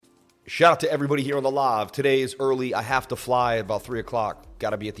Shout out to everybody here on the live. Today is early. I have to fly at about 3 o'clock.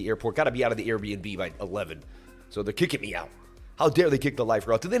 Got to be at the airport. Got to be out of the Airbnb by 11. So they're kicking me out. How dare they kick the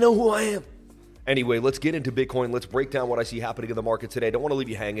lifer out? Do they know who I am? Anyway, let's get into Bitcoin. Let's break down what I see happening in the market today. I don't want to leave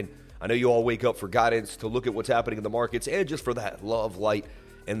you hanging. I know you all wake up for guidance, to look at what's happening in the markets, and just for that love, light,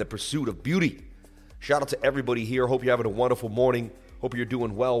 and the pursuit of beauty. Shout out to everybody here. Hope you're having a wonderful morning. Hope you're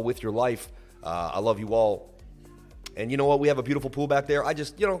doing well with your life. I love you all. And you know what? We have a beautiful pool back there.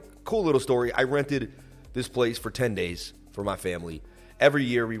 Cool little story. I rented this place for 10 days for my family. Every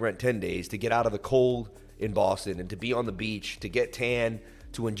year we rent 10 days to get out of the cold in Boston and to be on the beach, to get tan,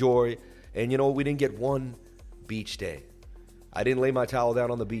 to enjoy. And you know what? We didn't get one beach day. I didn't lay my towel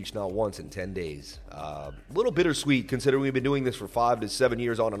down on the beach not once in 10 days. A little bittersweet considering we've been doing this for 5 to 7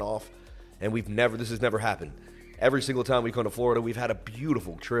 years on and off. And this has never happened. Every single time we come to Florida, we've had a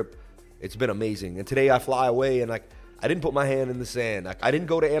beautiful trip. It's been amazing. And today I fly away and I didn't put my hand in the sand. I didn't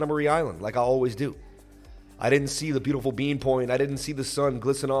go to Anna Maria Island like I always do. I didn't see the beautiful Bean Point. I didn't see the sun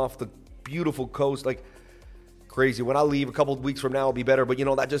glisten off the beautiful coast. Crazy. When I leave a couple of weeks from now, it'll be better. But,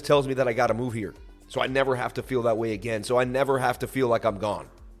 that just tells me that I got to move here. So I never have to feel that way again. So I never have to feel like I'm gone.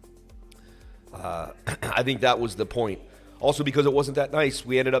 I think that was the point. Also, because it wasn't that nice,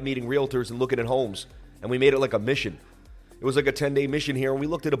 we ended up meeting realtors and looking at homes. And we made it like a mission. It was like a 10-day mission here, and we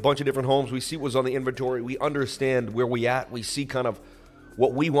looked at a bunch of different homes. We see what was on the inventory. We understand where we at. We see kind of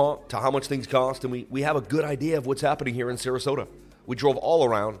what we want to how much things cost, and we have a good idea of what's happening here in Sarasota. We drove all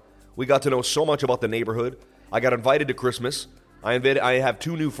around. We got to know so much about the neighborhood. I got invited to Christmas. I have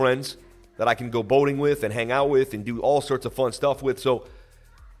 2 new friends that I can go boating with and hang out with and do all sorts of fun stuff with. So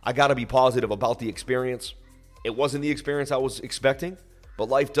I got to be positive about the experience. It wasn't the experience I was expecting, but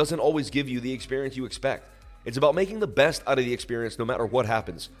life doesn't always give you the experience you expect. It's about making the best out of the experience no matter what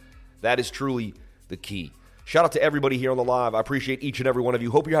happens. That is truly the key. Shout out to everybody here on the live. I appreciate each and every one of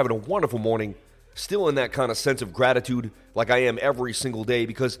you. Hope you're having a wonderful morning. Still in that kind of sense of gratitude like I am every single day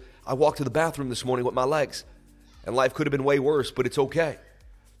because I walked to the bathroom this morning with my legs. And life could have been way worse, but it's okay.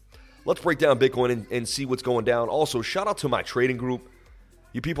 Let's break down Bitcoin and see what's going down. Also, shout out to my trading group.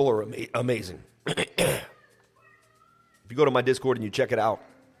 You people are amazing. If you go to my Discord and you check it out,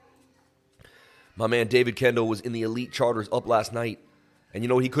 my man David Kendall was in the elite charters up last night. And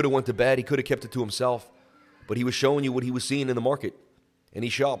he could have went to bed. He could have kept it to himself. But he was showing you what he was seeing in the market. And he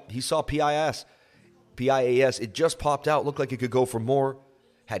saw PIAS. It just popped out. Looked like it could go for more.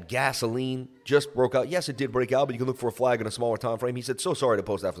 Had gasoline. Just broke out. Yes, it did break out, but you can look for a flag in a smaller time frame. He said, so sorry to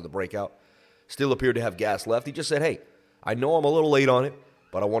post after the breakout. Still appeared to have gas left. He just said, hey, I know I'm a little late on it,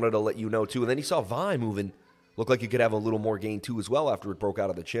 but I wanted to let you know too. And then he saw VI moving. Looked like you could have a little more gain too as well after it broke out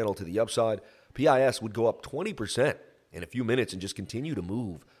of the channel to the upside. PIS would go up 20% in a few minutes and just continue to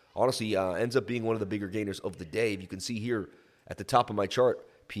move. Honestly, ends up being one of the bigger gainers of the day. If you can see here at the top of my chart,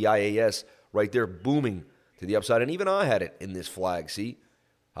 PIAS right there booming to the upside. And even I had it in this flag, see?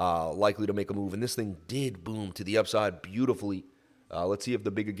 Likely to make a move. And this thing did boom to the upside beautifully. Let's see if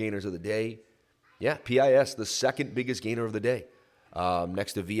the bigger gainers of the day. Yeah, PIS, the second biggest gainer of the day.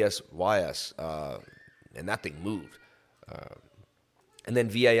 Next to VSYS. And that thing moved. And then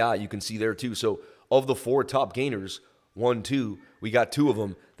VAI, you can see there too. So of the 4 top gainers, 1, 2, we got 2 of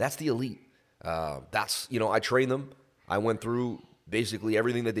them. That's the elite. I trained them. I went through basically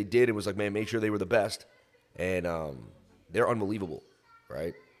everything that they did. It was like, man, make sure they were the best. And they're unbelievable,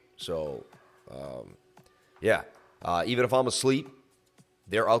 right? So, even if I'm asleep,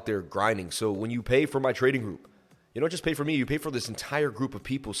 they're out there grinding. So when you pay for my trading group, you don't just pay for me. You pay for this entire group of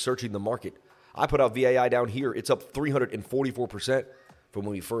people searching the market. I put out VAI down here. It's up 344%. From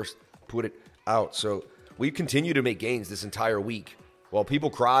when we first put it out. So we continue to make gains this entire week. While people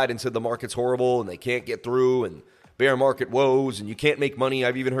cried and said the market's horrible and they can't get through and bear market woes and you can't make money.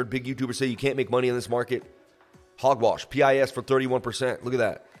 I've even heard big YouTubers say you can't make money in this market. Hogwash, PIS for 31%. Look at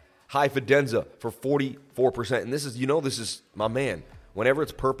that. High Fidenza for 44%. And this is my man. Whenever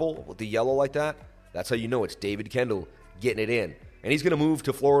it's purple with the yellow like that, that's how you know it's David Kendall getting it in. And he's going to move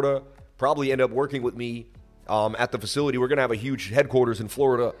to Florida, probably end up working with me at the facility. We're going to have a huge headquarters in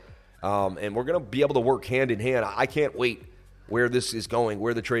Florida, and we're going to be able to work hand in hand. I can't wait where this is going,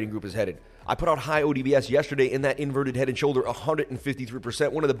 where the trading group is headed. I put out high ODBS yesterday in that inverted head and shoulder,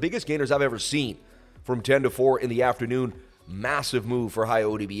 153%, one of the biggest gainers I've ever seen from 10 to 4 in the afternoon. Massive move for high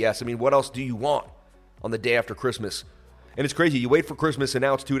ODBS. I mean, what else do you want on the day after Christmas? And it's crazy. You wait for Christmas, and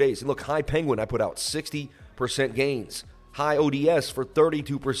now it's 2 days. And look, high Penguin, I put out 60% gains. High ODS for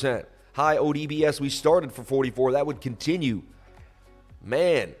 32%. High ODBS, we started for 44. That would continue.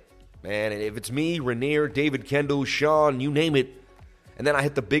 Man, and if it's me, Rainier, David Kendall, Sean, you name it. And then I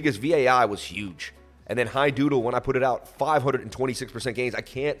hit the biggest. VAI was huge. And then High Doodle, when I put it out, 526% gains. I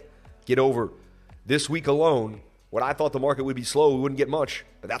can't get over this week alone. When I thought the market would be slow, we wouldn't get much.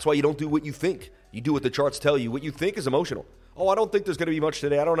 But that's why you don't do what you think. You do what the charts tell you. What you think is emotional. Oh, I don't think there's going to be much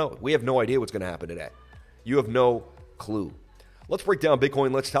today. I don't know. We have no idea what's going to happen today. You have no clue. Let's break down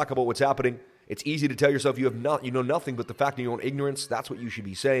Bitcoin. Let's talk about what's happening. It's easy to tell yourself you know nothing but the fact of your own ignorance. That's what you should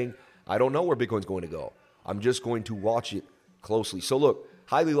be saying. I don't know where Bitcoin's going to go. I'm just going to watch it closely. So look,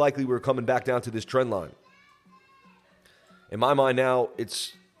 highly likely we're coming back down to this trend line. In my mind now,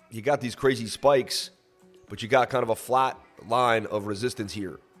 you got these crazy spikes, but you got kind of a flat line of resistance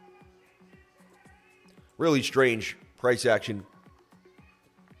here. Really strange price action.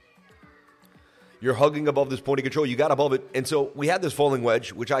 You're hugging above this point of control. You got above it. And so we had this falling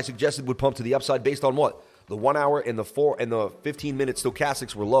wedge, which I suggested would pump to the upside based on what? The 1 hour and the 4 and the 15-minute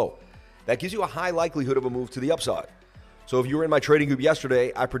stochastics were low. That gives you a high likelihood of a move to the upside. So if you were in my trading group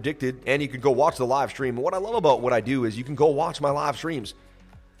yesterday, I predicted, and you can go watch the live stream. And what I love about what I do is you can go watch my live streams.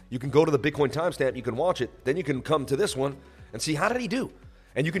 You can go to the Bitcoin timestamp, you can watch it, then you can come to this one and see how did he do.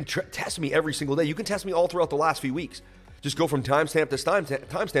 And you can test me every single day. You can test me all throughout the last few weeks. Just go from timestamp to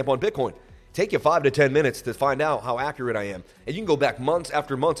timestamp on Bitcoin. Take you 5 to 10 minutes to find out how accurate I am. And you can go back months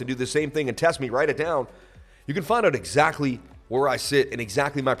after months and do the same thing and test me, write it down. You can find out exactly where I sit and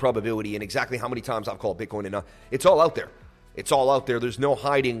exactly my probability and exactly how many times I've called Bitcoin. And it's all out there. It's all out there. There's no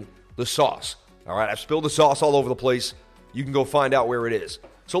hiding the sauce. All right, I've spilled the sauce all over the place. You can go find out where it is.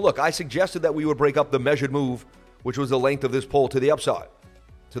 So look, I suggested that we would break up the measured move, which was the length of this pole to the upside,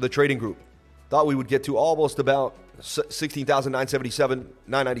 to the trading group. Thought we would get to almost about 16,977,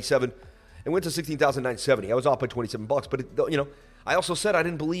 997, and went to 16,970. I was off by $27, but I also said I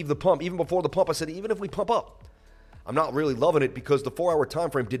didn't believe the pump. Even before the pump, I said even if we pump up, I'm not really loving it because the 4-hour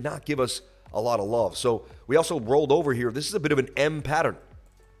time frame did not give us a lot of love. So we also rolled over here. This is a bit of an M pattern.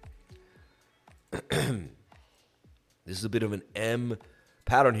 This is a bit of an M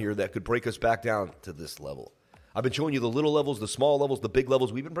pattern here that could break us back down to this level. I've been showing you the little levels, the small levels, the big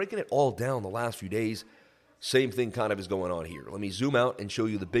levels. We've been breaking it all down the last few days. Same thing kind of is going on here. Let me zoom out and show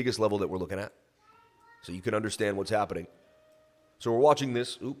you the biggest level that we're looking at so you can understand what's happening. So we're watching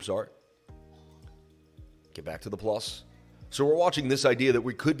this. Oops, sorry. Get back to the plus. So we're watching this idea that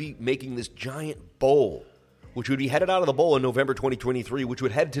we could be making this giant bowl, which would be headed out of the bowl in November 2023, which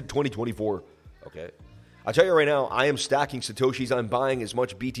would head to 2024. Okay. I'll tell you right now, I am stacking Satoshis. I'm buying as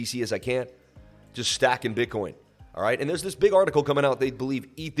much BTC as I can. Just stacking Bitcoin. All right. And there's this big article coming out. They believe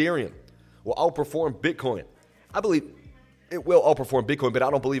Ethereum will outperform Bitcoin. I believe it will outperform Bitcoin, but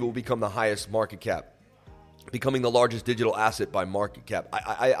I don't believe it will become the highest market cap, becoming the largest digital asset by market cap.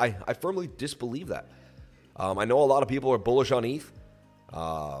 I firmly disbelieve that. I know a lot of people are bullish on ETH,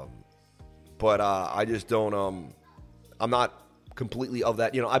 but I just don't. I'm not completely of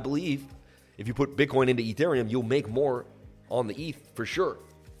that. I believe if you put Bitcoin into Ethereum, you'll make more on the ETH for sure.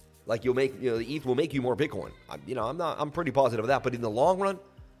 Like you'll make, the ETH will make you more Bitcoin. I'm pretty positive of that. But in the long run,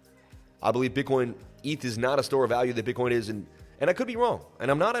 I believe ETH is not a store of value that Bitcoin is, and I could be wrong. And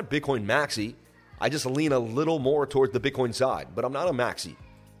I'm not a Bitcoin maxi. I just lean a little more towards the Bitcoin side, but I'm not a maxi.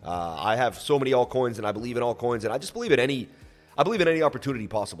 I have so many altcoins, and I believe in altcoins, and I just believe in any opportunity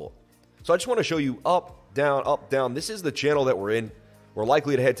possible. So I just want to show you up, down, up, down. This is the channel that we're in. We're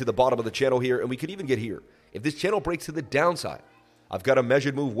likely to head to the bottom of the channel here, and we could even get here. If this channel breaks to the downside, I've got a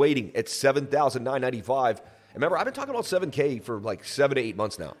measured move waiting at 7,995. And remember, I've been talking about 7K for like 7 to 8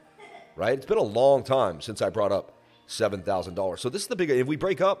 months now, right? It's been a long time since I brought up $7,000. So this is the big, if we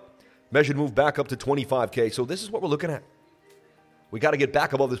break up, measured move back up to 25K. So this is what we're looking at. We got to get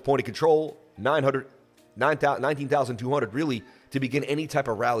back above this point of control, 19,200 really, to begin any type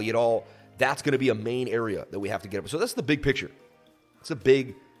of rally at all. That's going to be a main area that we have to get up. So that's the big picture. It's a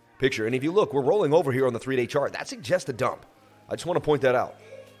big picture. And if you look, we're rolling over here on the 3-day chart. That suggests a dump. I just want to point that out.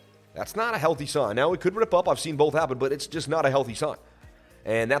 That's not a healthy sign. Now, it could rip up. I've seen both happen, but it's just not a healthy sign.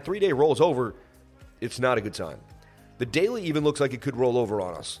 And that 3-day rolls over. It's not a good sign. The daily even looks like it could roll over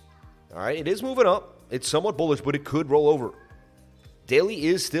on us. All right, it is moving up. It's somewhat bullish, but it could roll over. Daily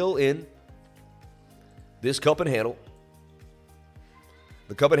is still in this cup and handle.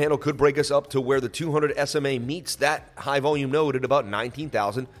 The cup and handle could break us up to where the 200 SMA meets that high volume node at about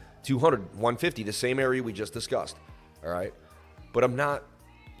 19,200, 150, the same area we just discussed. All right, but I'm not,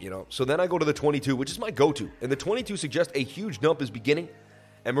 so then I go to the 22, which is my go-to. And the 22 suggests a huge dump is beginning,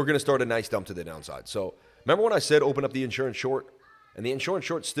 and we're going to start a nice dump to the downside. So remember when I said open up the insurance short? And the insurance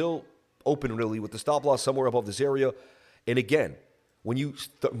short still open really with the stop loss somewhere above this area. And again, when you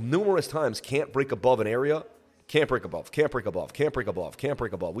numerous times can't break above an area, can't break above, can't break above, can't break above, can't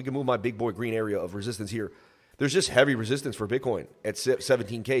break above. We can move my big boy green area of resistance here. There's just heavy resistance for Bitcoin at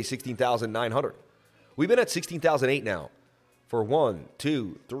 17K, 16,900. We've been at 16,008 now for 1,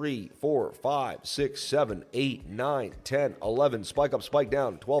 2, 3, 4, 5, 6, 7, 8, 9, 10, 11, spike up, spike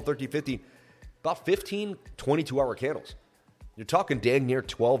down, 12, 13, 15, about 15 22-hour candles. You're talking dang near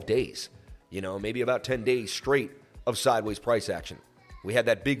 12 days, maybe about 10 days straight of sideways price action. We had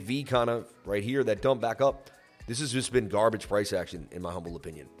that big V kind of right here that dumped back up. This has just been garbage price action, in my humble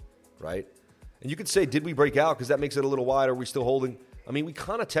opinion, right? And you could say, did we break out? Because that makes it a little wider. Are we still holding? I mean, we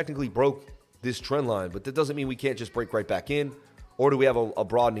kind of technically broke this trend line, but that doesn't mean we can't just break right back in. Or do we have a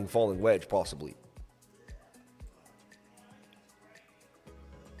broadening falling wedge, possibly?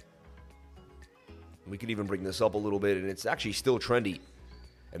 We could even bring this up a little bit, and it's actually still trendy.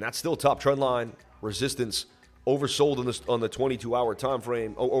 And that's still top trend line, resistance, oversold on the 22-hour time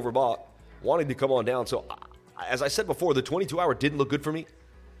frame, overbought, wanting to come on down. So, as I said before, the 22-hour didn't look good for me.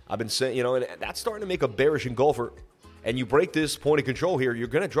 I've been saying, and that's starting to make a bearish engulfer. And you break this point of control here, you're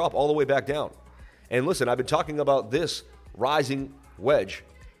going to drop all the way back down. And listen, I've been talking about this rising wedge.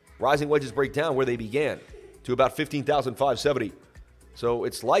 Rising wedges break down where they began to about 15,570. So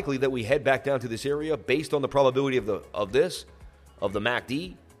it's likely that we head back down to this area based on the probability of the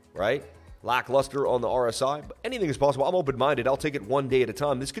MACD, right? Lackluster on the RSI. But anything is possible. I'm open-minded. I'll take it one day at a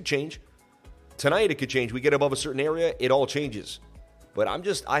time. This could change. Tonight it could change. We get above a certain area, it all changes. But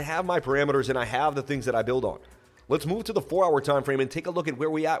I have my parameters and I have the things that I build on. Let's move to the 4-hour time frame and take a look at where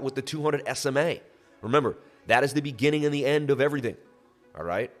we at with the 200 SMA. Remember, that is the beginning and the end of everything. All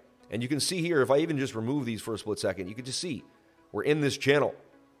right? And you can see here, if I even just remove these for a split second, you can just see we're in this channel.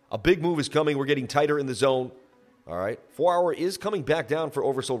 A big move is coming. We're getting tighter in the zone. All right? 4-hour is coming back down for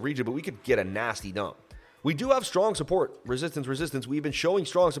oversold region, but we could get a nasty dump. We do have strong support. Resistance. We've been showing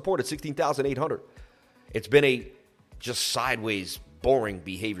strong support at 16,800. It's been a just sideways boring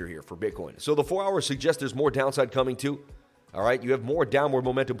behavior here for Bitcoin. So the 4-hour suggests there's more downside coming too. All right? You have more downward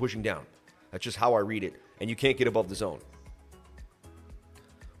momentum pushing down. That's just how I read it. And you can't get above the zone.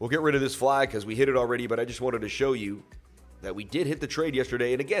 We'll get rid of this flag because we hit it already, but I just wanted to show you that we did hit the trade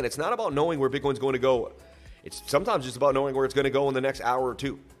yesterday. And again, it's not about knowing where Bitcoin's going to go. It's sometimes just about knowing where it's going to go in the next hour or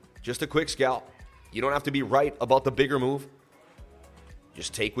two. Just a quick scalp. You don't have to be right about the bigger move.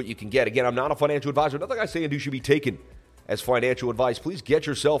 Just take what you can get. Again, I'm not a financial advisor. Nothing I say and do should be taken as financial advice. Please get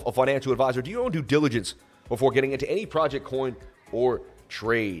yourself a financial advisor. Do your own due diligence before getting into any project, coin, or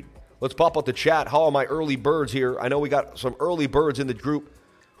trade. Let's pop up the chat. How are my early birds here? I know we got some early birds in the group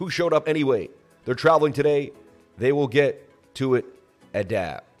who showed up anyway. They're traveling today. They will get to it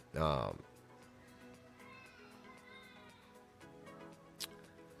adapt.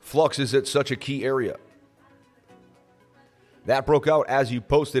 Flux is at such a key area. That broke out as you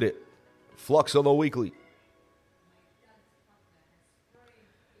posted it. Flux on the weekly.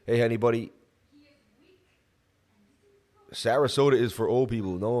 Hey, anybody? Sarasota is for old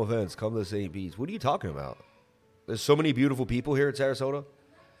people. No offense. Come to St. Pete's. What are you talking about? There's so many beautiful people here at Sarasota.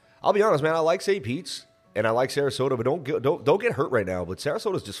 I'll be honest, man. I like St. Pete's and I like Sarasota, but don't get hurt right now. But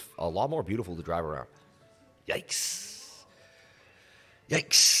Sarasota's just a lot more beautiful to drive around. Yikes.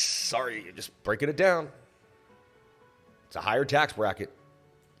 Sorry, you're just breaking it down. It's a higher tax bracket.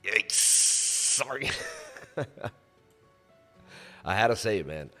 Yikes. Sorry. I had to say it,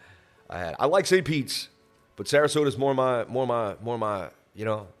 man. I like St. Pete's, but Sarasota's more my,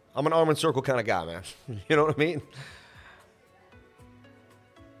 I'm an arm and circle kind of guy, man. You know what I mean?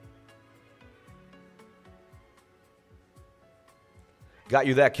 Got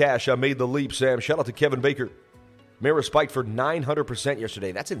you that cash. I made the leap, Sam. Shout out to Kevin Baker. Mara spiked for 900%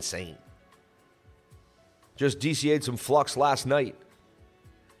 yesterday. That's insane. Just DCA'd some flux last night.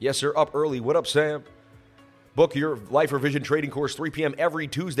 Yes, sir. Up early. What up, Sam? Book your Life Revision trading course 3 p.m. every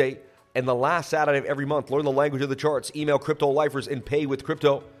Tuesday and the last Saturday of every month. Learn the language of the charts. Email crypto lifers and pay with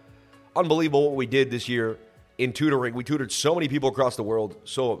crypto. Unbelievable what we did this year in tutoring. We tutored so many people across the world.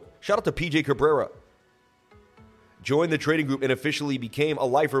 So shout out to PJ Cabrera. Joined the trading group and officially became a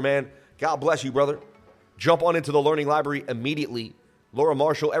lifer, man. God bless you, brother. Jump on into the learning library immediately. Laura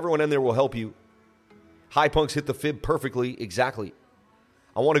Marshall, everyone in there will help you. High Punks hit the fib perfectly. Exactly.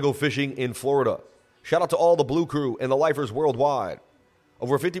 I want to go fishing in Florida. Shout out to all the Blue Crew and the lifers worldwide.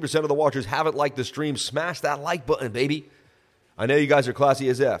 Over 50% of the watchers haven't liked the stream. Smash that like button, baby. I know you guys are classy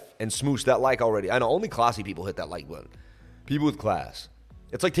as F and smoosh that like already. I know only classy people hit that like button. People with class.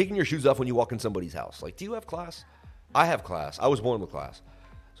 It's like taking your shoes off when you walk in somebody's house. Like, do you have class? I have class. I was born with class.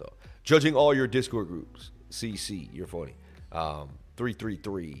 So, judging all your Discord groups. CC, you're funny.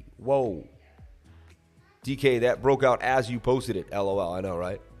 333. Whoa. DK, that broke out as you posted it. LOL. I know,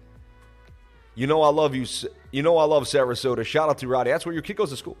 right? You know I love you. You know I love Sarasota. Shout out to Roddy. That's where your kid goes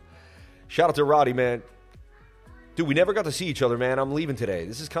to school. Shout out to Roddy, man. Dude, we never got to see each other, man. I'm leaving today.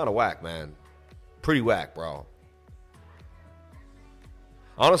 This is kind of whack, man. Pretty whack, bro.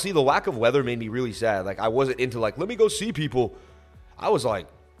 Honestly, the lack of weather made me really sad. Like, I wasn't into, like, let me go see people. I was like,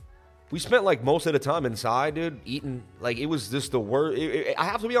 we spent, like, most of the time inside, dude, eating. Like, it was just the worst. I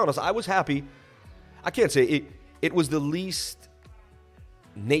have to be honest, I was happy. I can't say it. It was the least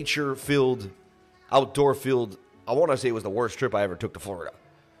nature-filled, outdoor-filled. I want to say it was the worst trip I ever took to Florida.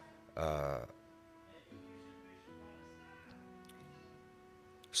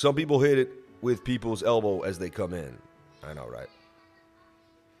 Some people hit it with people's elbow as they come in. I know, right?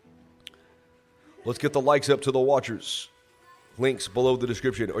 Let's get the likes up to the watchers. Links below the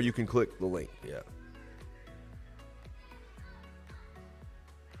description, or you can click the link. Yeah.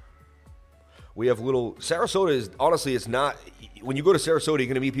 We have little... Sarasota is... Honestly, it's not... When you go to Sarasota, you're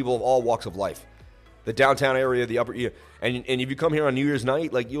going to meet people of all walks of life. The downtown area, the upper... And if you come here on New Year's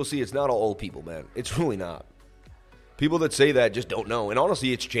night, like, you'll see it's not all old people, man. It's really not. People that say that just don't know. And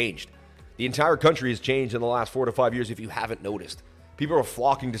honestly, it's changed. The entire country has changed in the last 4 to 5 years if you haven't noticed. People are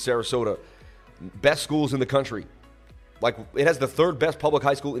flocking to Sarasota. Best schools in the country. Like, it has the 3rd best public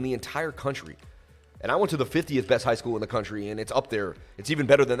high school in the entire country. And I went to the 50th best high school in the country, and it's up there. It's even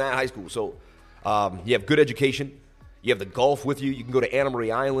better than that high school. So you have good education. You have the Gulf with you. You can go to Anna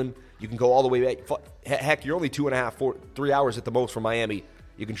Maria Island. You can go all the way back. Heck, you're only 3 hours at the most from Miami.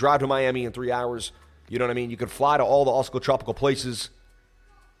 You can drive to Miami in 3 hours. You know what I mean? You can fly to all the also tropical places.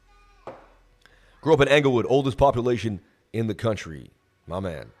 Grew up in Englewood, oldest population in the country. My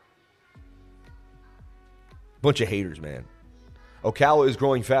man. Bunch of haters, man. Ocala is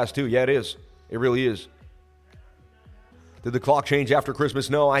growing fast, too. Yeah, it is. It really is. Did the clock change after Christmas?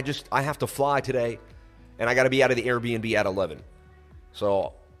 No, I have to fly today, and I got to be out of the Airbnb at 11.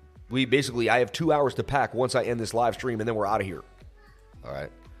 So, I have 2 hours to pack once I end this live stream, and then we're out of here. All right.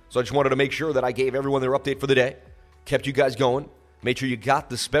 So I just wanted to make sure that I gave everyone their update for the day, kept you guys going, made sure you got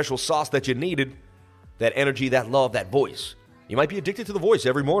the special sauce that you needed, that energy, that love, that voice. You might be addicted to the voice.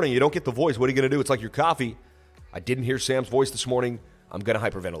 Every morning you don't get the voice. What are you going to do? It's like your coffee. I didn't hear Sam's voice this morning. I'm going to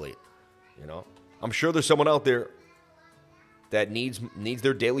hyperventilate. You know, I'm sure there's someone out there that needs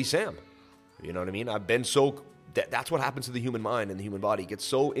their daily Sam. You know what I mean? I've been so... That's what happens to the human mind and the human body. It gets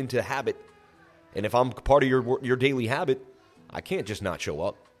so into habit. And if I'm part of your daily habit, I can't just not show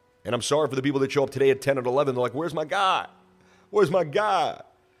up. And I'm sorry for the people that show up today at 10 and 11. They're like, where's my guy? Where's my guy?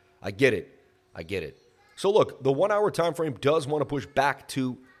 I get it. So look, the 1 hour time frame does want to push back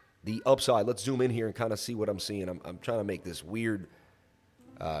to the upside. Let's zoom in here and kind of see what I'm seeing. I'm trying to make this weird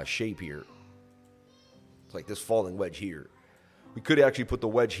shape here. It's like this falling wedge here. We could actually put the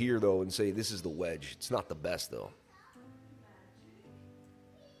wedge here, though, and say this is the wedge. It's not the best, though.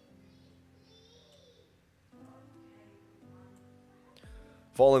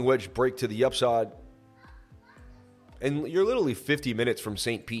 Falling wedge break to the upside. And you're literally 50 minutes from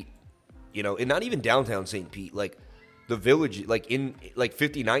St. Pete. You know, and not even downtown St. Pete. Like, the village, like in, like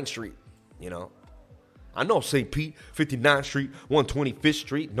 59th Street, you know. I know St. Pete, 59th Street, 125th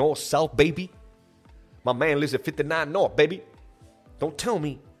Street, North, South, baby. My man lives at 59 North, baby. Don't tell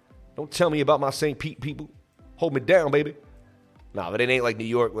me about my St. Pete people. Hold me down, baby. Nah, but it ain't like New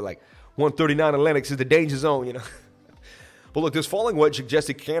York where like 139 Atlantic is the danger zone, you know. But look, this falling wedge suggests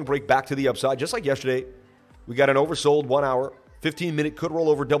it can break back to the upside, just like yesterday. We got an oversold 1 hour, 15-minute could roll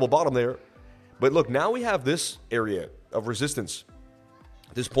over double bottom there. But look, now we have this area of resistance.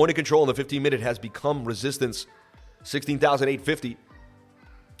 This point of control in the 15-minute has become resistance, 16,850.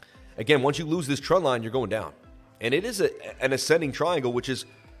 Again, once you lose this trend line, you're going down. And it is an ascending triangle, which is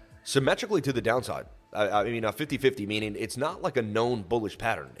symmetrically to the downside. I mean, a 50-50, meaning it's not like a known bullish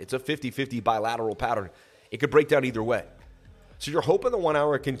pattern. It's a 50-50 bilateral pattern. It could break down either way. So you're hoping the 1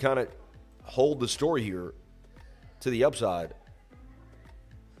 hour can kind of hold the story here to the upside.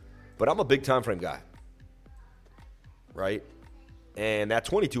 But I'm a big time frame guy, right? And that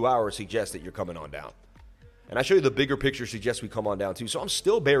 22 hours suggests that you're coming on down. And I show you the bigger picture suggests we come on down too. So I'm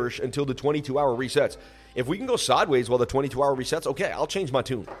still bearish until the 22-hour resets. If we can go sideways while the 22-hour resets, okay, I'll change my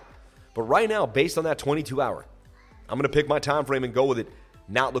tune. But right now, based on that 22-hour, I'm going to pick my time frame and go with it,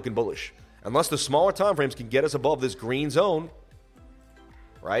 not looking bullish. Unless the smaller time frames can get us above this green zone,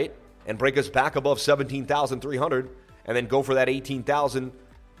 right, and break us back above 17,300, and then go for that 18,000,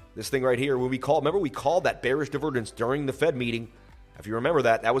 this thing right here. We called that bearish divergence during the Fed meeting. If you remember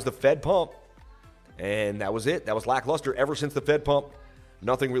that was the Fed pump, and that was it. That was lackluster ever since the Fed pump.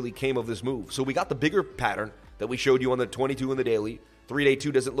 Nothing really came of this move. So we got the bigger pattern that we showed you on the 22 and the daily. 3-day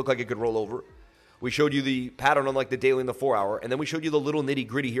 2 doesn't look like it could roll over. We showed you the pattern on like the daily and the 4 hour, and then we showed you the little nitty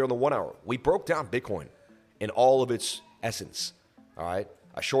gritty here on the 1 hour. We broke down Bitcoin in all of its essence. All right,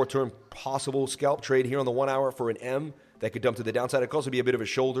 a short-term possible scalp trade here on the 1 hour for an M that could dump to the downside. It could also be a bit of a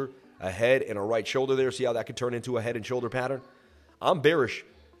shoulder, a head, and a right shoulder there. See how that could turn into a head and shoulder pattern. I'm bearish.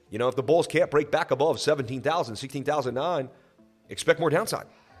 If the bulls can't break back above 17,000, 16,009, expect more downside.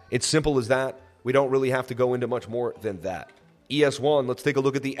 It's simple as that. We don't really have to go into much more than that. ES1, let's take a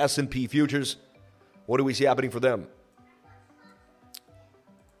look at the S&P futures. What do we see happening for them?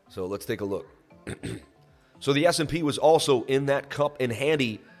 So let's take a look. So the S&P was also in that cup and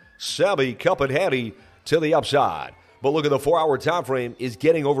handy, Sabby cup and handy to the upside. But look at the 4-hour time frame is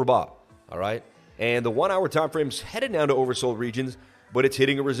getting overbought, all right? And the 1-hour time frame's headed down to oversold regions, but it's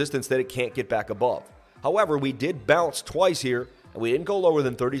hitting a resistance that it can't get back above. However, we did bounce twice here, and we didn't go lower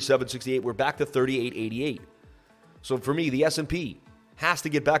than 37.68. We're back to 38.88. So for me, the S&P has to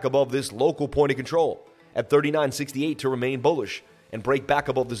get back above this local point of control at 39.68 to remain bullish and break back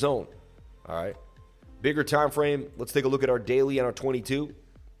above the zone. All right. Bigger time frame. Let's take a look at our daily and our 22.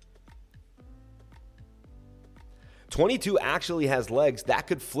 22 actually has legs. That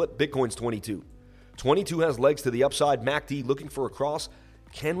could flip Bitcoin's 22. 22 has legs to the upside. MACD looking for a cross.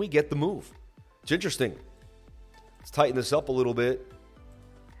 Can we get the move? It's interesting. Let's tighten this up a little bit.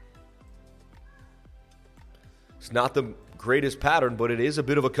 It's not the greatest pattern, but it is a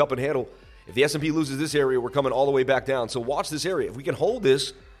bit of a cup and handle. If the S&P loses this area, we're coming all the way back down. So watch this area. If we can hold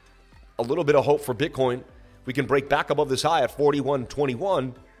this, a little bit of hope for Bitcoin. If we can break back above this high at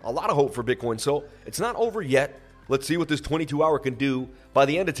 41.21, a lot of hope for Bitcoin. So it's not over yet. Let's see what this 22-hour can do. By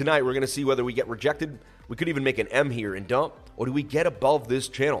the end of tonight, we're going to see whether we get rejected. We could even make an M here and dump, or do we get above this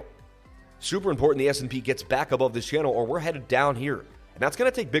channel? Super important the S&P gets back above this channel, or we're headed down here. And that's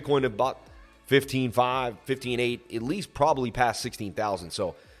going to take Bitcoin to about 15.5, 15.8, at least probably past 16,000.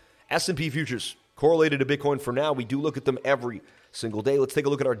 So S&P futures correlated to Bitcoin for now. We do look at them every single day. Let's take a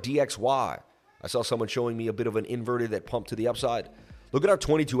look at our DXY. I saw someone showing me a bit of an inverted that pumped to the upside. Look at our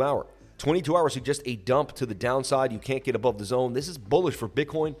 22-hour. 22 hours suggests a dump to the downside. You can't get above the zone. This is bullish for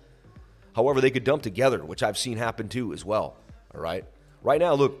Bitcoin. However, they could dump together, which I've seen happen too as well. All right. Right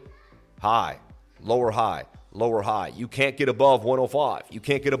now, look, high, lower high, lower high. You can't get above 105. You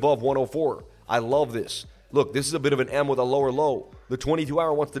can't get above 104. I love this. Look, this is a bit of an M with a lower low. The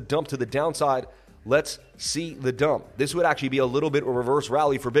 22-hour wants to dump to the downside. Let's see the dump. This would actually be a little bit of a reverse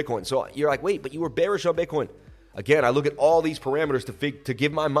rally for Bitcoin. So you're like, wait, but you were bearish on Bitcoin. Again, I look at all these parameters to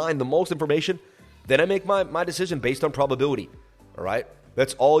give my mind the most information. Then I make my decision based on probability. All right?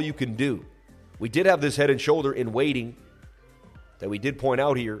 That's all you can do. We did have this head and shoulder in waiting that we did point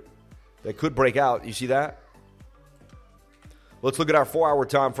out here that could break out. You see that? Let's look at our 4-hour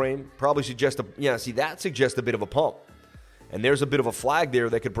time frame. Probably suggest that suggests a bit of a pump. And there's a bit of a flag there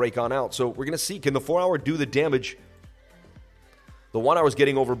that could break on out. So we're going to see, can the 4-hour do the damage? The 1-hour is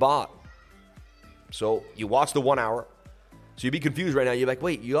getting overbought. So you watch the 1-hour. So you'd be confused right now. You're like,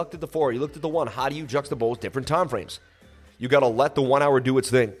 wait, you looked at the 4, you looked at the 1. How do you juxtapose different time frames? You got to let the 1-hour do its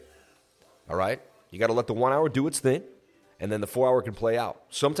thing. All right? You got to let the 1-hour do its thing, and then the 4-hour can play out.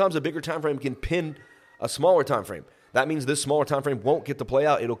 Sometimes a bigger time frame can pin a smaller time frame. That means this smaller time frame won't get to play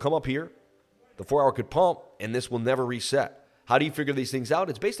out. It'll come up here. The 4-hour could pump, and this will never reset. How do you figure these things out?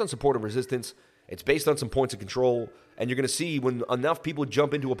 It's based on support and resistance. It's based on some points of control. And you're going to see when enough people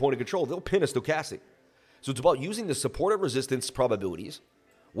jump into a point of control, they'll pin a stochastic. So it's about using the support and resistance probabilities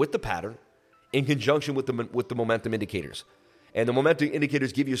with the pattern in conjunction with the momentum indicators. And the momentum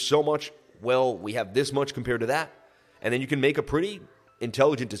indicators give you so much. Well, we have this much compared to that. And then you can make a pretty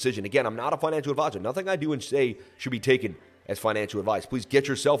intelligent decision. Again, I'm not a financial advisor. Nothing I do and say should be taken as financial advice. Please get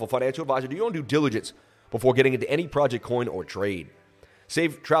yourself a financial advisor. Do your own due diligence before getting into any project, coin, or trade.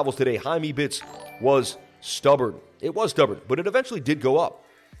 Safe travels today. Jaime Bits was stubborn. It was stubborn, but it eventually did go up.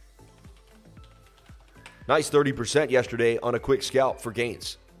 Nice 30% yesterday on a quick scalp for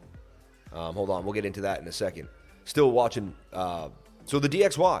gains. Hold on, we'll get into that in a second. Still watching. So the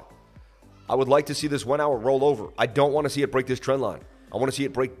DXY, I would like to see this 1-hour roll over. I don't want to see it break this trend line. I want to see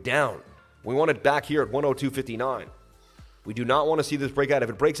it break down. We want it back here at 102.59. We do not want to see this break out. If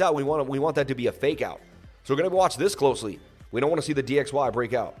it breaks out, we want that to be a fake out. So we're going to watch this closely. We don't want to see the DXY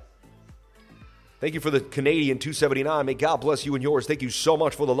break out. Thank you for the Canadian 279. May God bless you and yours. Thank you so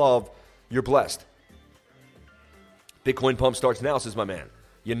much for the love. You're blessed. Bitcoin pump starts now, says my man.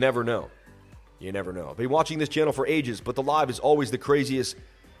 You never know. You never know. I've been watching this channel for ages, but the live is always the craziest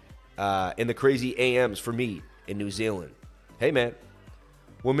in the crazy AMs for me in New Zealand. Hey, man,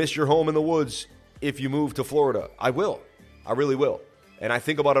 we'll miss your home in the woods if you move to Florida. I will. I really will. And I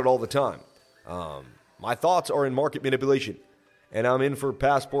think about it all the time. My thoughts are in market manipulation, and I'm in for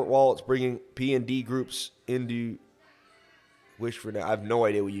passport wallets, bringing P&D groups into wish for now. I have no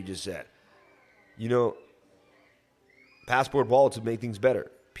idea what you just said. You know, passport wallets would make things better.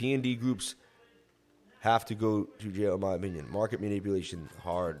 P&D groups have to go to jail, in my opinion. Market manipulation,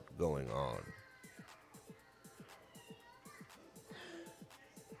 hard going on.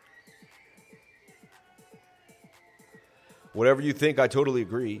 Whatever you think, I totally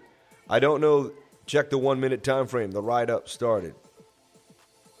agree. I don't know. Check the 1 minute time frame. The ride up started.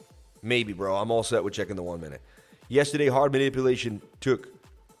 Maybe, bro. I'm all set with checking the 1 minute. Yesterday, hard manipulation took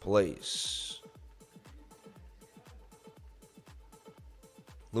place.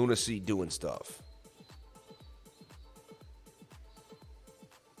 Lunacy doing stuff.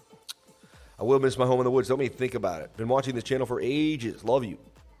 I will miss my home in the woods. Don't make me think about it. Been watching this channel for ages. Love you.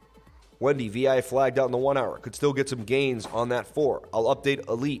 Wendy, VI flagged out in the 1 hour. Could still get some gains on that 4. I'll update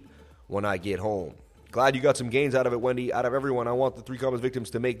Elite when I get home. Glad you got some gains out of it, Wendy. Out of everyone, I want the 3 Commas victims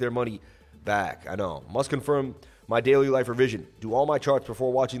to make their money back. I know. Must confirm my daily life revision. Do all my charts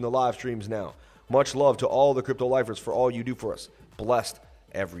before watching the live streams now. Much love to all the crypto lifers for all you do for us. Blessed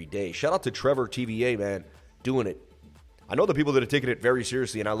every day. Shout out to Trevor TVA, man. Doing it. I know the people that are taking it very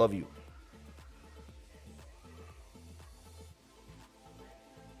seriously, and I love you.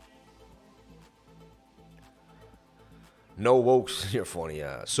 No wokes. You're funny.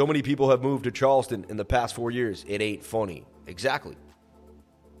 So many people have moved to Charleston in the past 4 years. It ain't funny. Exactly.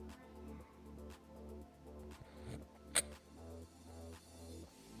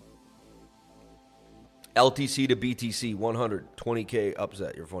 LTC to BTC, 120K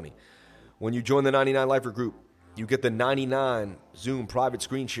upset. You're funny. When you join the 99 Lifer group, you get the 99 Zoom private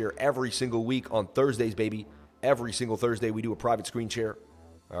screen share every single week on Thursdays, baby. Every single Thursday we do a private screen share.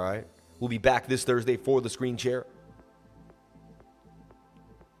 All right? We'll be back this Thursday for the screen share.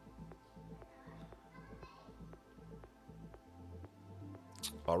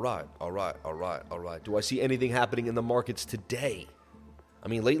 All right. Do I see anything happening in the markets today? I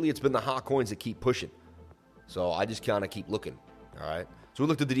mean, lately it's been the hot coins that keep pushing. So I just kind of keep looking. All right. So we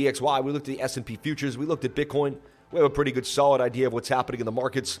looked at the DXY. We looked at the S&P futures. We looked at Bitcoin. We have a pretty good solid idea of what's happening in the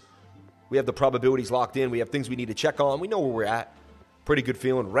markets. We have the probabilities locked in. We have things we need to check on. We know where we're at. Pretty good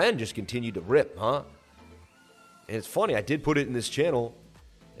feeling. Ren just continued to rip, huh? And it's funny. I did put it in this channel.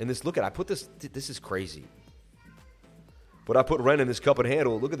 And this, look at, I put this. This is crazy. But I put Ren in this cup and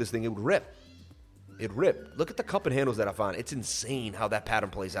handle. Look at this thing. It would rip. It ripped. Look at the cup and handles that I found. It's insane how that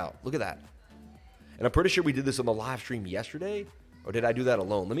pattern plays out. Look at that. And I'm pretty sure we did this on the live stream yesterday. Or did I do that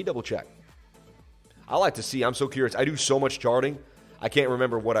alone? Let me double check. I like to see. I'm so curious. I do so much charting. I can't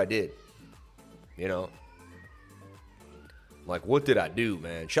remember what I did. You know? Like, what did I do,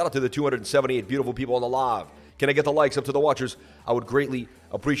 man? Shout out to the 278 beautiful people on the live. Can I get the likes up to the watchers? I would greatly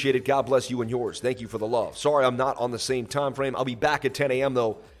appreciate it. God bless you and yours. Thank you for the love. Sorry I'm not on the same time frame. I'll be back at 10 a.m.,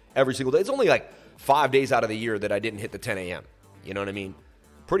 though, every single day. It's only like 5 days out of the year that I didn't hit the 10 a.m. You know what I mean?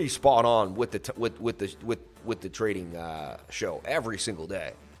 Pretty spot on with the trading show every single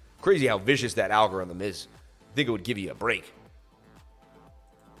day. Crazy how vicious that algorithm is. I think it would give you a break.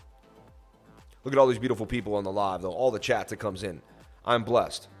 Look at all these beautiful people on the live, though. All the chats that comes in. I'm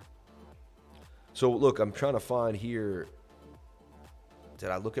blessed. So, look, I'm trying to find here. Did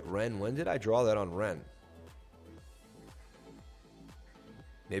I look at Ren? When did I draw that on Ren?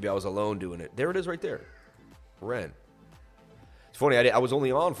 Maybe I was alone doing it. There it is right there. Ren. It's funny. I was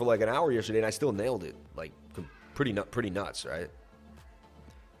only on for like an hour yesterday, and I still nailed it. Like, pretty nuts, right?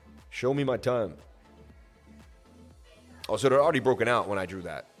 Show me my time. Oh, so it had already broken out when I drew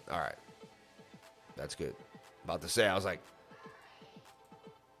that. All right. That's good. About to say, I was like,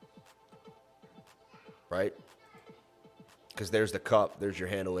 right? Because there's the cup, there's your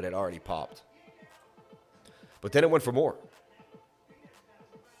handle, it had already popped. But then it went for more.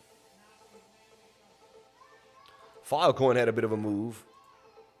 Filecoin had a bit of a move.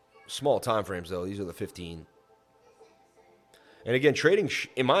 Small time frames, though. These are the 15. And again, trading,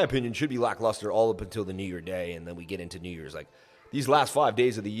 in my opinion, should be lackluster all up until the New Year day, and then we get into New Year's. Like, these last 5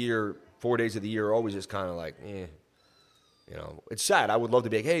 days of the year, 4 days of the year are always just kind of like, eh. You know, it's sad. I would love to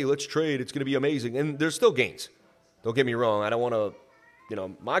be like, hey, let's trade. It's going to be amazing. And there's still gains. Don't get me wrong. I don't want to, you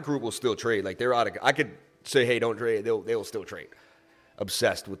know, my group will still trade. Like, they're out of, I could say, hey, don't trade. They'll still trade.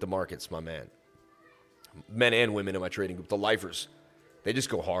 Obsessed with the markets, my man. Men and women in my trading group, the lifers, they just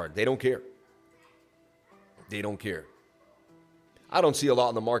go hard. They don't care. They don't care. I don't see a lot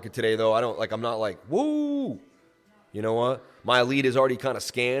in the market today, though. I'm not like, woo. You know what? My elite is already kind of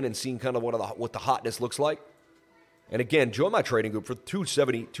scanned and seen kind of what the hotness looks like. And again, join my trading group for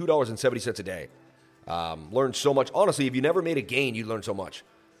 $2.70 a day. Learn so much. Honestly, if you never made a gain, you'd learn so much.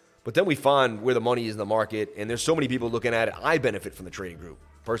 But then we find where the money is in the market, and there's so many people looking at it. I benefit from the trading group.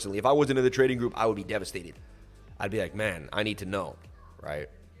 Personally, if I wasn't in the trading group, I would be devastated. I'd be like, man, I need to know, right?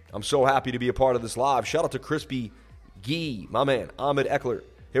 I'm so happy to be a part of this live. Shout out to Crispy Gee, my man, Ahmed Eckler.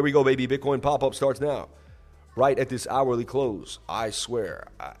 Here we go, baby. Bitcoin pop-up starts now. Right at this hourly close. I swear.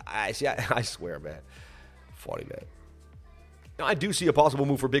 I swear, man. Funny, man. Now, I do see a possible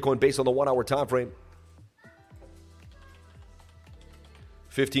move for Bitcoin based on the 1 hour time frame.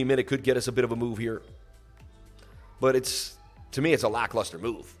 15-minute could get us a bit of a move here. But to me, it's a lackluster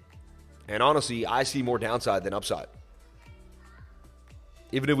move. And honestly, I see more downside than upside.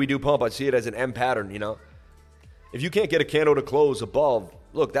 Even if we do pump, I see it as an M pattern, If you can't get a candle to close above,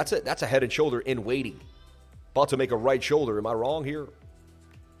 look, that's a head and shoulder in waiting. About to make a right shoulder. Am I wrong here?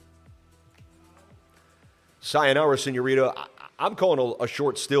 Sayonara, senorita. I'm calling a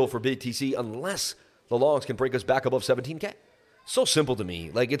short still for BTC unless the longs can break us back above 17K. So simple to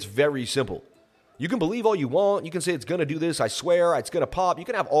me. Like, it's very simple. You can believe all you want. You can say it's going to do this. I swear it's going to pop. You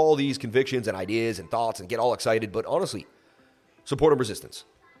can have all these convictions and ideas and thoughts and get all excited. But honestly, support and resistance.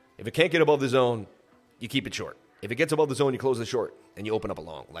 If it can't get above the zone, you keep it short. If it gets above the zone, you close the short and you open up a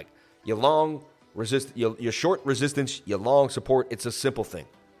long. Like, you long resist, you short resistance, you long support. It's a simple thing.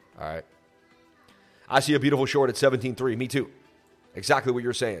 All right. I see a beautiful short at 17.3. Me too. Exactly what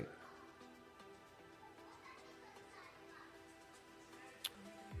you're saying.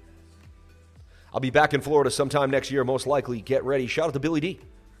 I'll be back in Florida sometime next year, most likely. Get ready. Shout out to Billy D.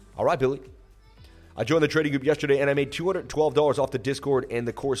 All right, Billy. I joined the trading group yesterday, and I made $212 off the Discord and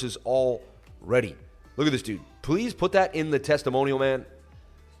the courses all ready. Look at this dude. Please put that in the testimonial, man,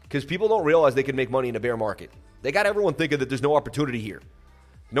 because people don't realize they can make money in a bear market. They got everyone thinking that there's no opportunity here.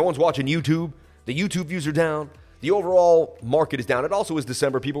 No one's watching YouTube. The YouTube views are down. The overall market is down. It also is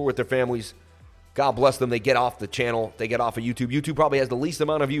December. People are with their families. God bless them. They get off the channel. They get off of YouTube. YouTube probably has the least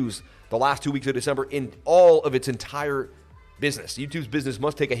amount of views the last 2 weeks of December in all of its entire business. YouTube's business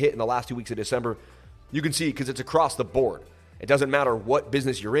must take a hit in the last 2 weeks of December. You can see because it's across the board. It doesn't matter what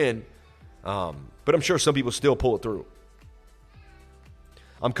business you're in, but I'm sure some people still pull it through.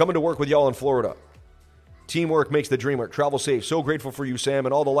 I'm coming to work with y'all in Florida. Teamwork makes the dream work. Travel safe. So grateful for you, Sam,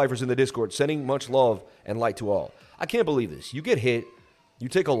 and all the lifers in the Discord. Sending much love and light to all. I can't believe this. You get hit. You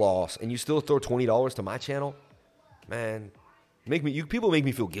take a loss, and you still throw $20 to my channel? Man, people make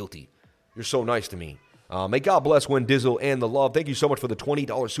me feel guilty. You're so nice to me. May God bless Win Dizzle and the love. Thank you so much for the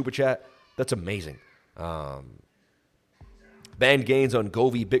 $20 super chat. That's amazing. Banned gains on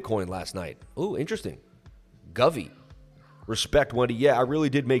Govy Bitcoin last night. Ooh, interesting. Govy. Respect, Wendy. Yeah, I really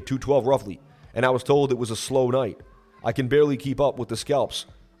did make 212 roughly, and I was told it was a slow night. I can barely keep up with the scalps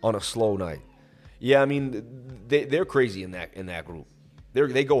on a slow night. Yeah, I mean, they're crazy in that group.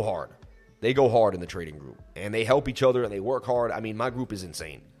 They go hard. They go hard in the trading group. And they help each other and they work hard. I mean, my group is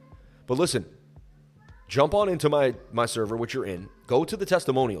insane. But listen, jump on into my server, which you're in. Go to the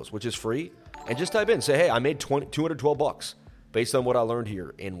testimonials, which is free. And just type in. Say, hey, I made $212 based on what I learned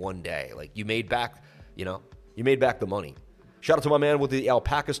here in one day. Like, you made back the money. Shout out to my man with the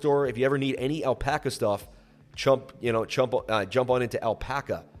alpaca store. If you ever need any alpaca stuff, jump on into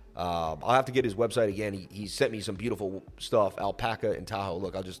Alpaca. I'll have to get his website again. He sent me some beautiful stuff. Alpaca in Tahoe.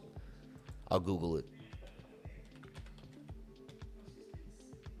 Look, I'll Google it.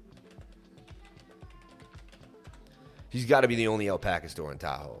 He's got to be the only alpaca store in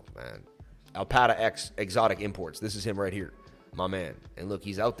Tahoe, man. Alpaca X Exotic Imports. This is him right here, my man. And look,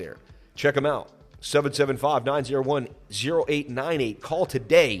 he's out there. Check him out. 775-901-0898. Call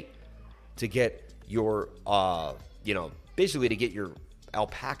today to get your, basically to get your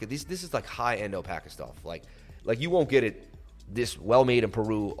alpaca. This is like high-end alpaca stuff. Like you won't get it this well-made in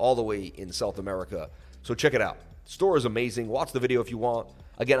Peru all the way in South America. So check it out. Store is amazing. Watch the video if you want.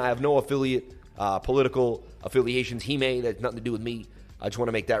 Again, I have no political affiliations. He may. That's nothing to do with me. I just want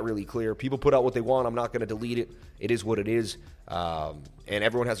to make that really clear. People put out what they want. I'm not going to delete it. It is what it is. And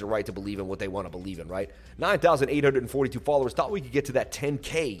everyone has a right to believe in what they want to believe in, right? 9,842 followers. Thought we could get to that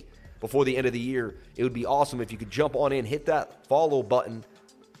 10K before the end of the year. It would be awesome if you could jump on in, hit that follow button,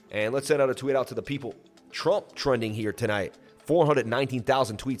 and let's send out a tweet out to the people. Trump trending here tonight.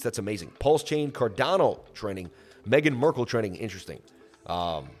 419,000 tweets. That's amazing. Pulse Chain Cardano trending. Meghan Merkel trending. Interesting.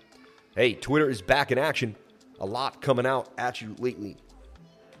 Hey, Twitter is back in action. A lot coming out at you lately.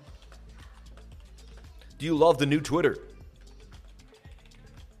 Do you love the new Twitter?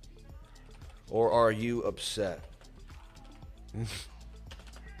 Or are you upset? Do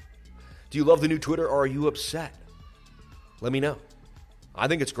you love the new Twitter or are you upset? Let me know. I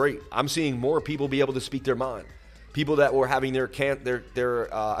think it's great. I'm seeing more people be able to speak their mind. People that were having their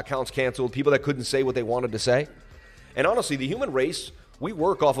accounts canceled. People that couldn't say what they wanted to say. And honestly, the human race, we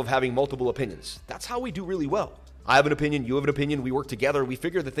work off of having multiple opinions. That's how we do really well. I have an opinion. You have an opinion. We work together. We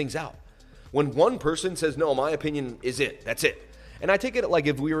figure the things out. When one person says, no, my opinion is it. That's it. And I take it like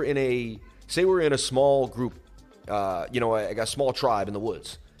if we were in a small group, like a small tribe in the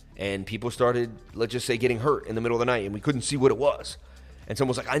woods, and people started, let's just say, getting hurt in the middle of the night, and we couldn't see what it was. And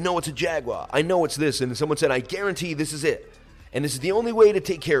someone was like, I know it's a jaguar. I know it's this. And someone said, I guarantee this is it. And this is the only way to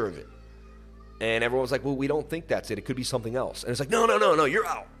take care of it. And everyone's like, well, we don't think that's it. It could be something else. And it's like, no, you're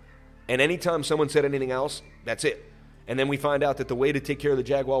out. And anytime someone said anything else, that's it. And then we find out that the way to take care of the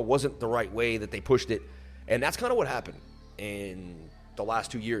Jaguar wasn't the right way, that they pushed it. And that's kind of what happened in the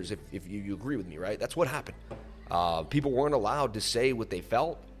last 2 years, if you agree with me, right? That's what happened. People weren't allowed to say what they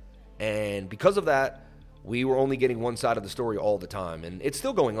felt. And because of that, we were only getting one side of the story all the time. And it's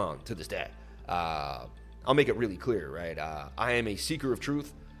still going on to this day. I'll make it really clear, right? I am a seeker of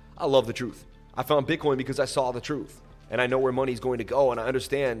truth. I love the truth. I found Bitcoin because I saw the truth, and I know where money's going to go, and I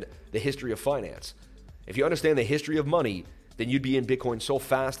understand the history of finance. If you understand the history of money, then you'd be in Bitcoin so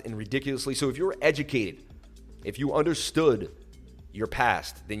fast and ridiculously. So if you were educated, if you understood your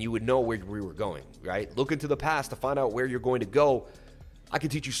past, then you would know where we were going, right? Look into the past to find out where you're going to go. I can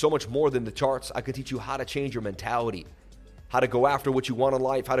teach you so much more than the charts. I can teach you how to change your mentality, how to go after what you want in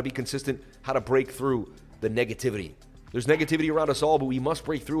life, how to be consistent, how to break through the negativity. There's negativity around us all, but we must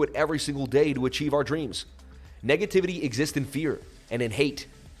break through it every single day to achieve our dreams. Negativity exists in fear and in hate.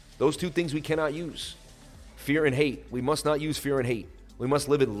 Those two things we cannot use. Fear and hate. We must not use fear and hate. We must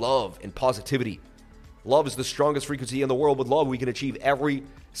live in love and positivity. Love is the strongest frequency in the world. With love, we can achieve every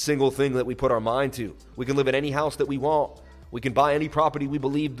single thing that we put our mind to. We can live in any house that we want. We can buy any property we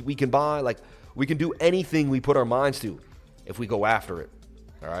believe we can buy. Like, we can do anything we put our minds to if we go after it.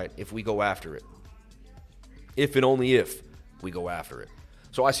 All right? If we go after it. If and only if we go after it.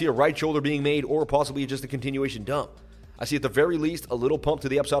 So I see a right shoulder being made, or possibly just a continuation dump. I see at the very least a little pump to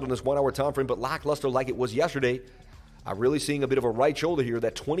the upside on this 1 hour time frame, but lackluster like it was yesterday. I'm really seeing a bit of a right shoulder here.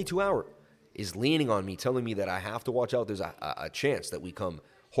 That 22-hour is leaning on me, telling me that I have to watch out. There's a chance that we come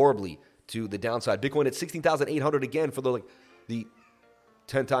horribly to the downside. Bitcoin at 16,800 again for the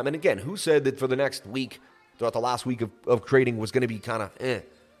 10th time. And again, who said that for the next week, throughout the last week of trading, was going to be kind of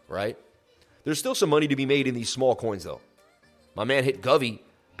right? There's still some money to be made in these small coins, though. My man hit Govy,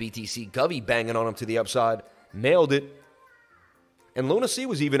 BTC Govy, banging on him to the upside. Nailed it. And Luna C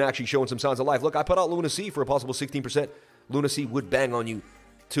was even actually showing some signs of life. Look, I put out Luna C for a possible 16%. Luna C would bang on you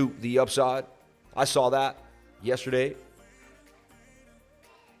to the upside. I saw that yesterday.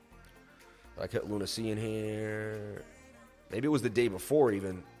 I kept Luna C in here. Maybe it was the day before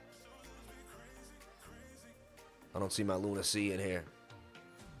even. I don't see my Luna C in here.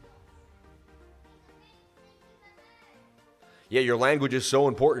 Yeah, your language is so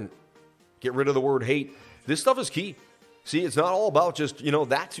important. Get rid of the word hate. This stuff is key. See, it's not all about just,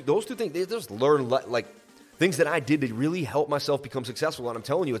 those two things. They just learn, like, things that I did to really help myself become successful. And I'm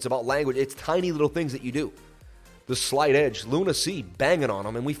telling you, it's about language. It's tiny little things that you do. The slight edge. Luna C banging on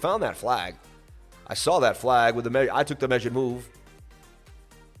them, and we found that flag. I saw that flag with the measure. I took the measured move.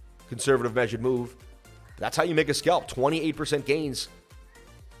 Conservative measured move. That's how you make a scalp. 28% gains.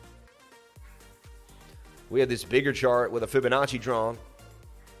 We had this bigger chart with a Fibonacci drawn.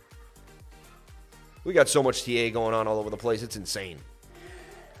 We got so much TA going on all over the place. It's insane.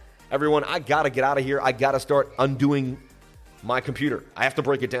 Everyone, I got to get out of here. I got to start undoing my computer. I have to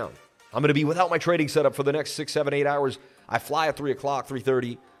break it down. I'm going to be without my trading setup for the next 6, 7, 8 hours. I fly at 3 o'clock,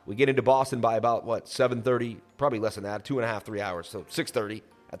 3:30. We get into Boston by about, 7:30? Probably less than that, 2.5, 3 hours. So 6:30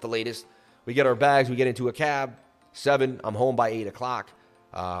 at the latest. We get our bags. We get into a cab. 7. I'm home by 8 o'clock.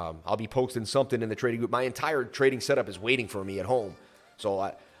 I'll be posting something in the trading group. My entire trading setup is waiting for me at home. So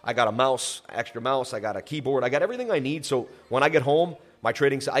I got a mouse, extra mouse. I got a keyboard. I got everything I need. So when I get home, my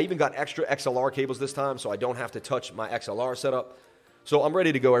trading, I even got extra XLR cables this time, so I don't have to touch my XLR setup. So I'm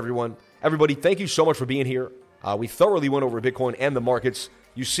ready to go, everyone. Everybody, thank you so much for being here. We thoroughly went over Bitcoin and the markets.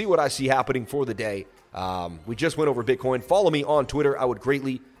 You see what I see happening for the day. We just went over Bitcoin. Follow me on Twitter. I would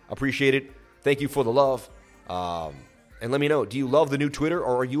greatly appreciate it. Thank you for the love. And let me know, do you love the new Twitter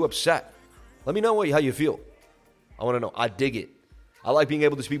or are you upset? Let me know how you feel. I want to know. I dig it. I like being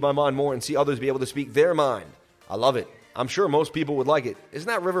able to speak my mind more and see others be able to speak their mind. I love it. I'm sure most people would like it. Isn't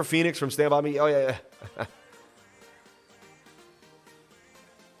that River Phoenix from Stand By Me? Oh, yeah.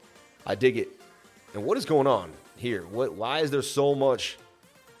 I dig it. And what is going on here? Why is there so much?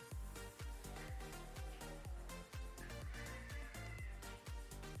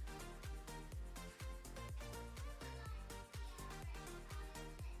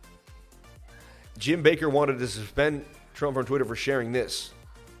 Jim Baker wanted to suspend Trump on Twitter for sharing this.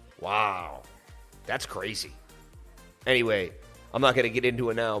 Wow. That's crazy. Anyway, I'm not going to get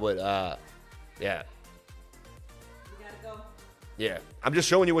into it now, but yeah. You gotta go. Yeah. I'm just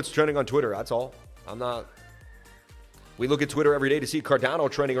showing you what's trending on Twitter. That's all. I'm not. We look at Twitter every day to see Cardano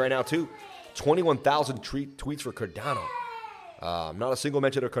trending right now, too. 21,000 tweets for Cardano. Not a single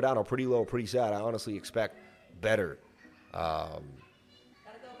mention of Cardano. Pretty low, pretty sad. I honestly expect better. Gotta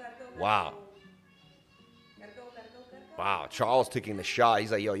go. Wow. Wow, Charles taking the shot.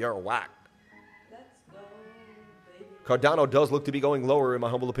 He's like, yo, you're a whack. Cardano does look to be going lower, in my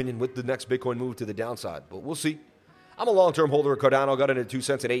humble opinion, with the next Bitcoin move to the downside. But we'll see. I'm a long-term holder of Cardano. Got it at 2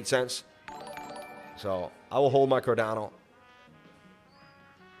 cents and 8 cents. So I will hold my Cardano.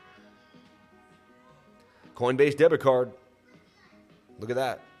 Coinbase debit card. Look at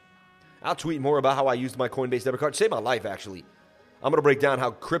that. I'll tweet more about how I used my Coinbase debit card. Saved my life, actually. I'm going to break down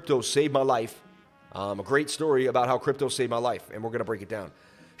how crypto saved my life. A great story about how crypto saved my life, and we're going to break it down.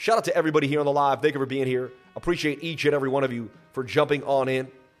 Shout out to everybody here on the live. Thank you for being here. Appreciate each and every one of you for jumping on in.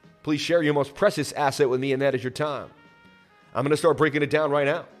 Please share your most precious asset with me, and that is your time. I'm going to start breaking it down right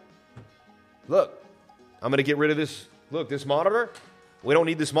now. Look, I'm going to get rid of this. Look, this monitor. We don't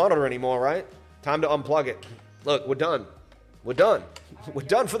need this monitor anymore, right? Time to unplug it. Look, we're done. We're done. We're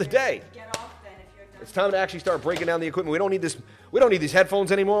done for the day. Get off then if you're done. It's time to actually start breaking down the equipment. We don't need this. We don't need these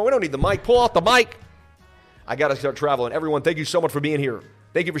headphones anymore. We don't need the mic. Pull off the mic. I got to start traveling. Everyone, thank you so much for being here.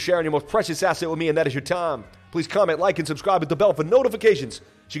 Thank you for sharing your most precious asset with me, and that is your time. Please comment, like, and subscribe with the bell for notifications so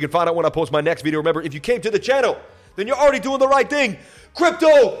you can find out when I post my next video. Remember, if you came to the channel, then you're already doing the right thing.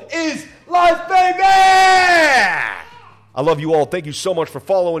 Crypto is life, baby! I love you all. Thank you so much for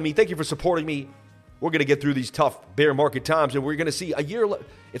following me. Thank you for supporting me. We're going to get through these tough bear market times, and we're going to see a year.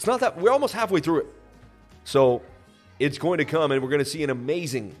 It's not that we're almost halfway through it. So it's going to come, and we're going to see an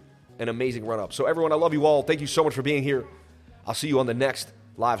amazing run up. So everyone, I love you all. Thank you so much for being here. I'll see you on the next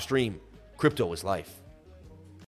live stream. Crypto is life.